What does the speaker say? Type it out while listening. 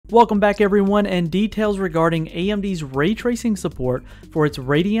Welcome back everyone, and details regarding AMD's ray tracing support for its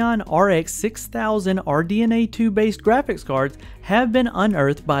Radeon RX 6000 RDNA 2 based graphics cards have been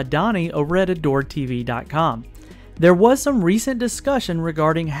unearthed by Donnie over at AdoredTV.com. There was some recent discussion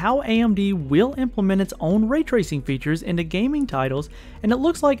regarding how AMD will implement its own ray tracing features into gaming titles, and it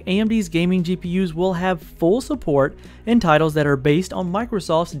looks like AMD's gaming GPUs will have full support in titles that are based on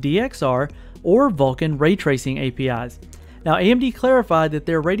Microsoft's DXR or Vulkan ray tracing APIs. Now, AMD clarified that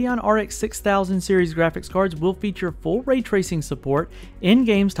their Radeon RX 6000 series graphics cards will feature full ray tracing support in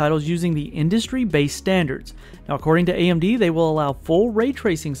games titles using the industry-based standards. Now, according to AMD, they will allow full ray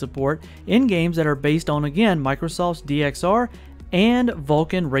tracing support in games that are based on, again, Microsoft's DXR and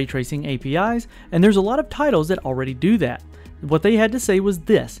Vulkan ray tracing APIs, and there's a lot of titles that already do that. What they had to say was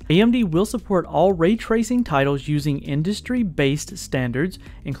this: AMD will support all ray tracing titles using industry-based standards,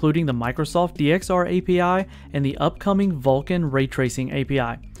 including the Microsoft DXR API and the upcoming Vulkan ray tracing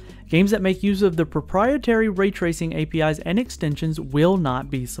API. Games that make use of the proprietary ray tracing APIs and extensions will not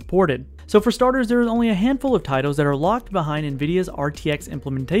be supported. So for starters, there is only a handful of titles that are locked behind NVIDIA's RTX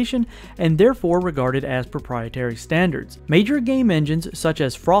implementation and therefore regarded as proprietary standards. Major game engines such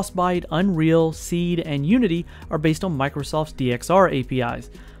as Frostbite, Unreal, Seed, and Unity are based on Microsoft's DXR APIs.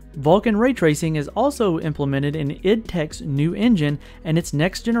 Vulkan ray tracing is also implemented in id Tech's new engine and its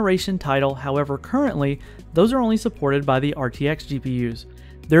next generation title. However, currently, those are only supported by the RTX GPUs.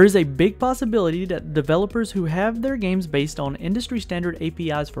 There is a big possibility that developers who have their games based on industry standard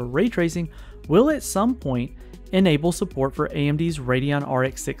APIs for ray tracing will at some point enable support for AMD's Radeon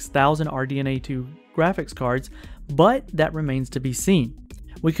RX 6000 RDNA 2 graphics cards, but that remains to be seen.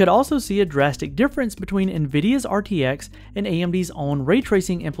 We could also see a drastic difference between NVIDIA's RTX and AMD's own ray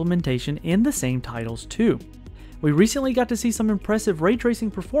tracing implementation in the same titles too. We recently got to see some impressive ray tracing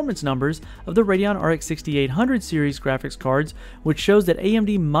performance numbers of the Radeon RX 6800 series graphics cards, which shows that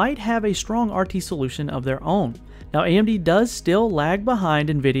AMD might have a strong RT solution of their own. Now, AMD does still lag behind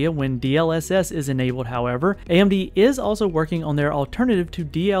NVIDIA when DLSS is enabled. However, AMD is also working on their alternative to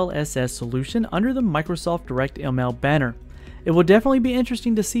DLSS solution under the Microsoft DirectML banner. It will definitely be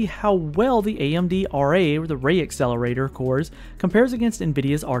interesting to see how well the AMD RA, or the Ray Accelerator cores, compares against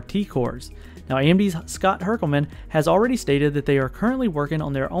NVIDIA's RT cores. Now, AMD's Scott Herkelman has already stated that they are currently working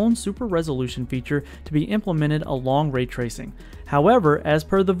on their own super resolution feature to be implemented along ray tracing. However, as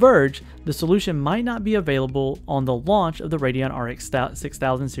per The Verge, the solution might not be available on the launch of the Radeon RX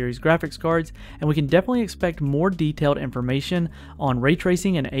 6000 series graphics cards, and we can definitely expect more detailed information on ray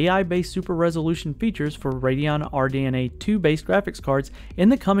tracing and AI-based super resolution features for Radeon RDNA 2 based graphics cards in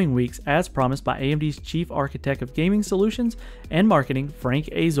the coming weeks, as promised by AMD's Chief Architect of Gaming Solutions and Marketing, Frank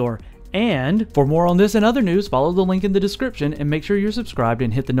Azor. And for more on this and other news, follow the link in the description and make sure you're subscribed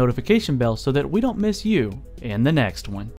and hit the notification bell so that we don't miss you in the next one.